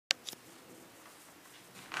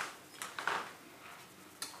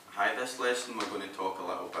this lesson we're going to talk a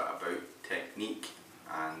little bit about technique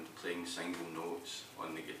and playing single notes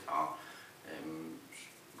on the guitar.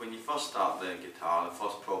 When you first start the guitar, the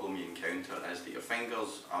first problem you encounter is that your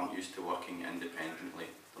fingers aren't used to working independently.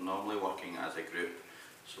 They're normally working as a group,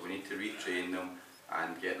 so we need to retrain them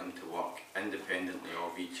and get them to work independently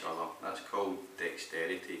of each other. That's called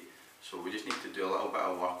dexterity. So we just need to do a little bit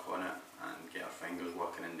of work on it and get our fingers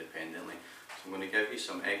working independently. So I'm going to give you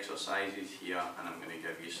some exercises here, and I'm going to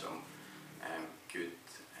give you some good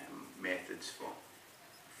methods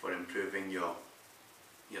for improving your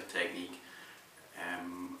technique.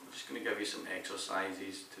 I'm just going to give you some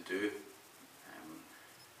exercises to do,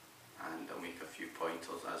 and I'll make a few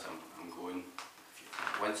pointers as I'm going.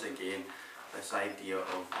 Once again, this idea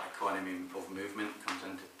of economy of movement comes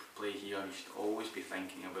into play here. You should always be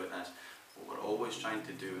thinking about this. What we're always trying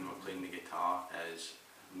to do when we're playing the guitar is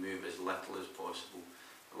move as little as possible.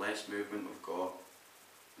 The less movement we've got,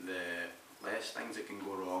 the less things that can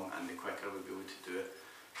go wrong, and the quicker we'll be able to do it.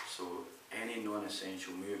 So any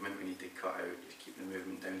non-essential movement we need to cut out, just keep the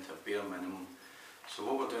movement down to a bare minimum. So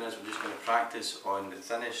what we're doing is we're just going to practice on the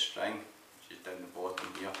thinnest string, which is down the bottom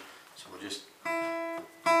here. So we're just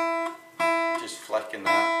flicking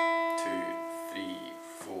that, 2, 3,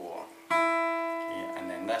 4. Okay, and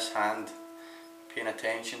then this hand, paying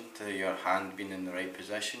attention to your hand being in the right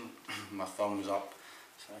position. My thumb's up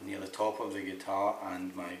so near the top of the guitar,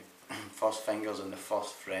 and my first finger's on the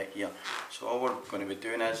first fret here. So all we're going to be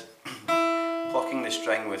doing is plucking the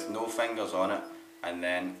string with no fingers on it, and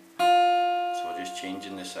then so we're just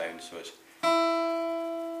changing the sound. So it's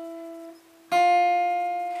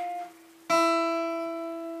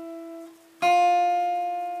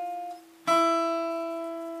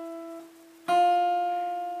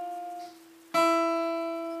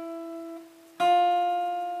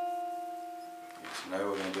now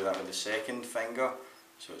we're going to do that with the second finger,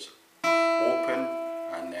 so it's open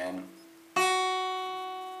and then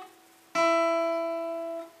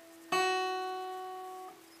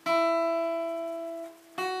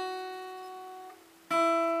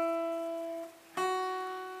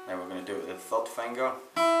now we're going to do it with the third finger.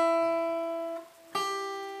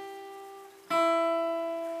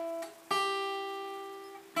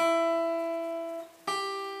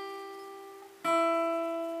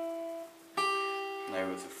 Now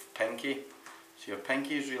with the pinky, so your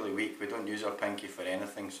pinky is really weak. We don't use our pinky for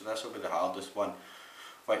anything, so this will be the hardest one,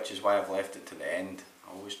 which is why I've left it to the end.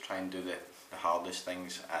 I always try and do the hardest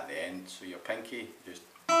things at the end. So your pinky, just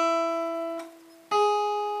so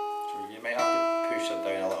you might have to push it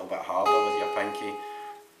down a little bit harder with your pinky.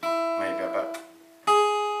 Might be a bit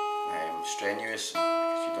strenuous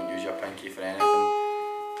because you don't use your pinky for anything.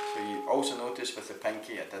 So you also notice with the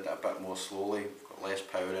pinky I did it a bit more slowly. We've got less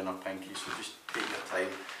power in our pinky, so just take your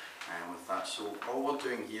time with that. So all we're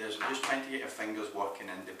doing here is we're just trying to get your fingers working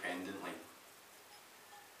independently.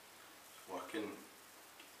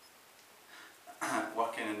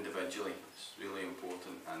 Working individually. It's really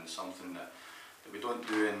important and something that we don't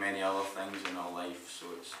do in many other things in our life. So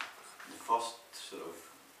it's the first sort of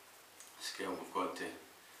skill we've got to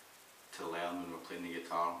learn when we're playing the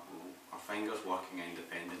guitar. Our fingers working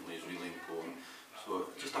independently is really important. So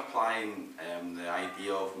just applying the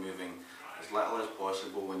idea of moving as little as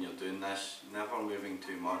possible when you're doing this, never moving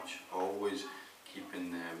too much, always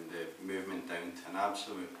keeping the movement down to an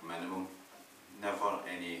absolute minimum, never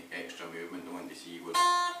any extra movement. Don't want to see what,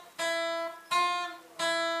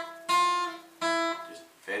 just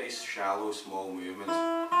very shallow small movements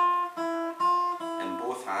in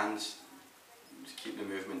both hands. Just keep the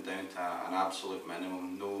movement down to an absolute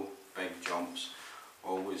minimum, no big jumps,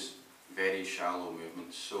 always very shallow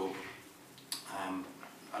movements. So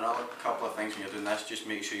another couple of things when you're doing this, just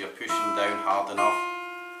make sure you're pushing down hard enough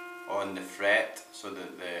on the fret so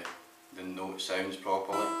that the note sounds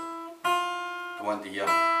properly. I want to hear,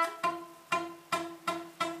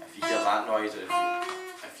 if you hear that noise, or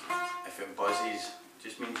if it buzzes, it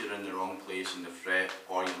just means you're in the wrong place in the fret,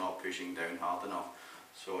 or you're not pushing down hard enough.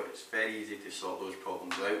 So it's very easy to sort those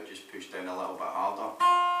problems out, just push down a little bit harder.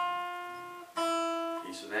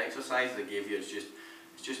 Okay, so the exercise I gave you is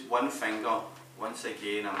just one finger. Once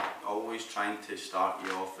again, I'm always trying to start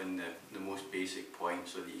you off in the most basic point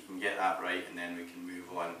so that you can get that right, and then we can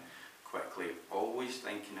move on quickly. Always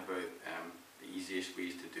thinking about the easiest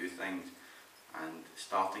ways to do things and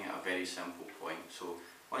starting at a very simple point. So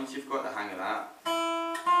once you've got the hang of that,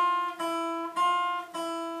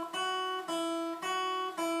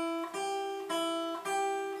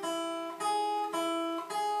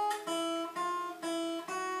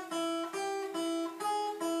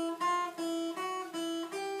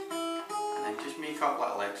 just make up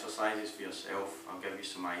little exercises for yourself. I'll give you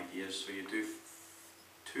some ideas. So you do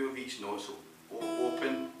 2 of each note, so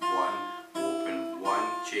open 1,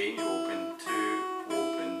 change, open 2,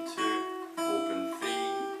 open 2, open 3,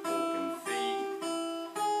 open 3.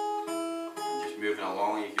 And just moving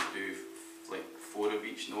along, you could do like 4 of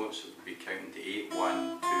each note, so we'll be counting to 8.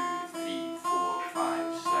 1, 2, 3, 4,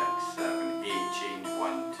 5, 6, 7, 8, change,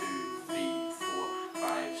 1, 2, 3, 4,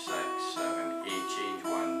 5, 6, 7, 8, change,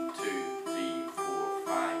 1, 2, 3, 4,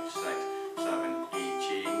 5, 6, 7, 8,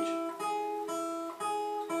 change.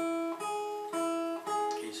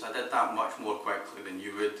 Okay, so I did that much more quickly than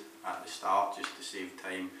you would at the start, just to save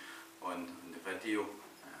time on the video.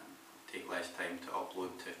 Take less time to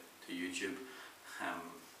upload to YouTube.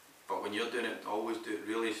 But when you're doing it, always do it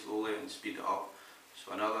really slowly and speed it up.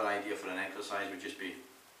 So another idea for an exercise would just be,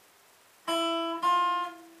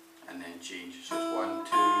 and then change. So it's 1,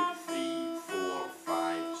 2, 3, 4,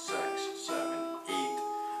 5, 6, 7, 8.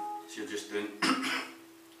 So you're just doing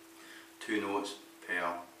 2 notes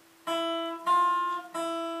per.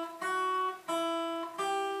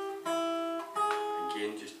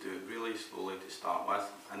 Again, just do it really slowly to start with,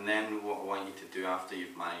 and then what I want you to do after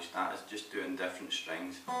you've managed that is just do it in different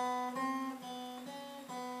strings.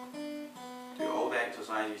 Do all the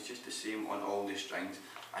exercises just the same on all the strings.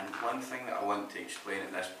 And one thing that I want to explain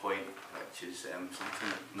at this point, which is something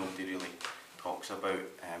that nobody really talks about,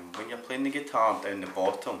 when you're playing the guitar down the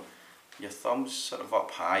bottom, your thumb's sort of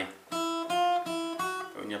up high.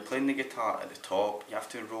 But when you're playing the guitar at the top, you have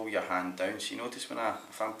to roll your hand down. So you notice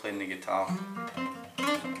if I'm playing the guitar,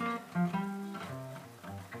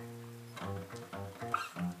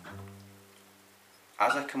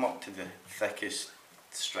 as I come up to the thickest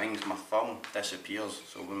strings, my thumb disappears.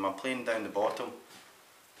 So when I'm playing down the bottom,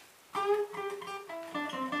 when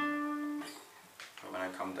I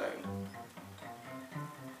come down,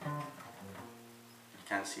 you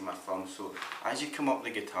can't see my thumb. So as you come up the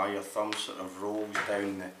guitar, your thumb sort of rolls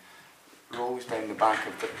down the back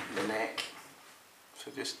of the neck. So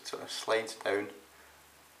just sort of slides down.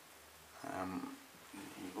 There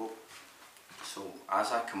you go. So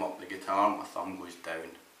as I come up the guitar, my thumb goes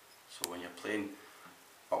down. So when you're playing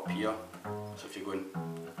up here, so if you're going,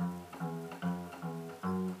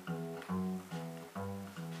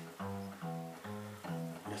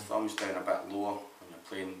 your thumb's down a bit lower. When you're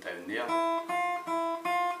playing down there,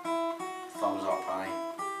 thumb's up high.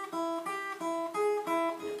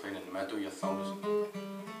 When you're playing in the middle, your thumb's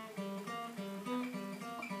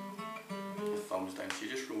down. So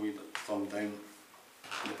you just roll your thumb down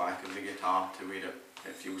the back of the guitar to where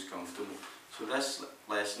it feels comfortable. So this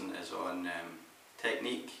lesson is on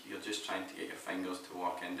technique. You're just trying to get your fingers to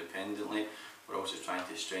work independently. We're also trying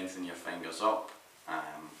to strengthen your fingers up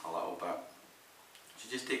a little bit. So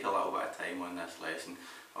just take a little bit of time on this lesson.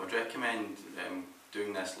 I would recommend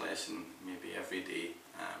doing this lesson maybe every day,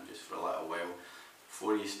 just for a little while.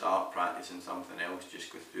 Before you start practicing something else,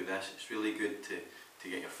 just go through this. It's really good to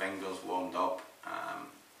get your fingers warmed up.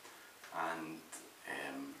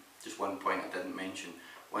 Just one point I didn't mention,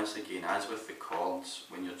 once again, as with the chords,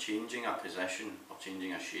 when you're changing a position or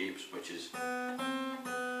changing a shape, which is,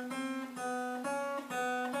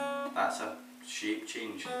 that's a shape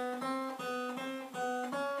change. I'm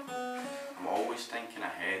always thinking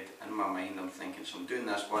ahead. In my mind I'm thinking, so I'm doing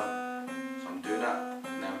this one, so I'm doing it,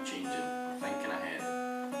 and then I'm changing, I'm thinking ahead.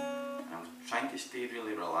 And I'm trying to stay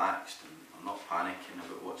really relaxed, and I'm not panicking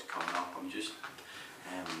about what's coming up. I'm just,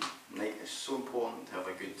 it's so important to have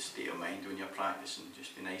a good state of mind when you're practicing.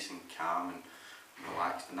 Just be nice and calm and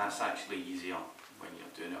relaxed, and that's actually easier when you're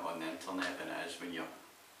doing it on the internet than it is when you're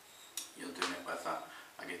doing it with a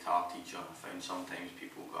guitar teacher. I found sometimes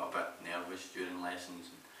people got a bit nervous during lessons,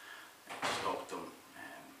 and it stopped them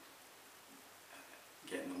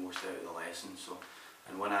getting the most out of the lesson. So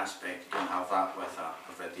in one aspect you don't have that with a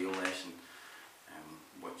video lesson,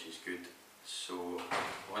 which is good. So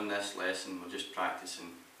on this lesson we're just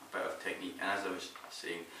practicing a bit of technique, and as I was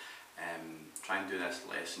saying, try and do this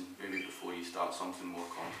lesson maybe before you start something more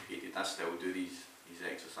complicated. I still do these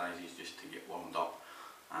exercises just to get warmed up,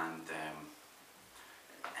 and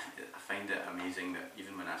I find it amazing that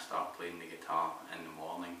even when I start playing the guitar in the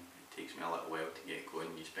morning, it takes me a little while to get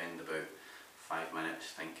going. You spend about 5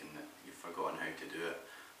 minutes thinking that you've forgotten how to do it,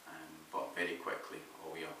 but very quickly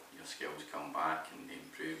all your skills come back and they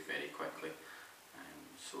improve very quickly.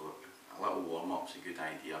 So a little warm-up's a good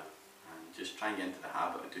idea, and just try and get into the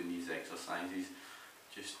habit of doing these exercises.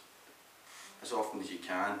 Just as often as you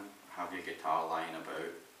can, have your guitar lying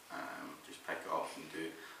about, just pick it up and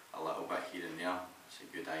do a little bit here and there. It's a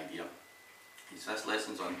good idea. This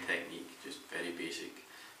lesson's on technique, just very basic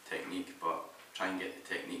technique, but try and get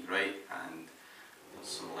the technique right, and there's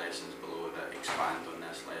some lessons below that expand on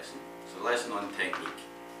this lesson. So lesson on technique.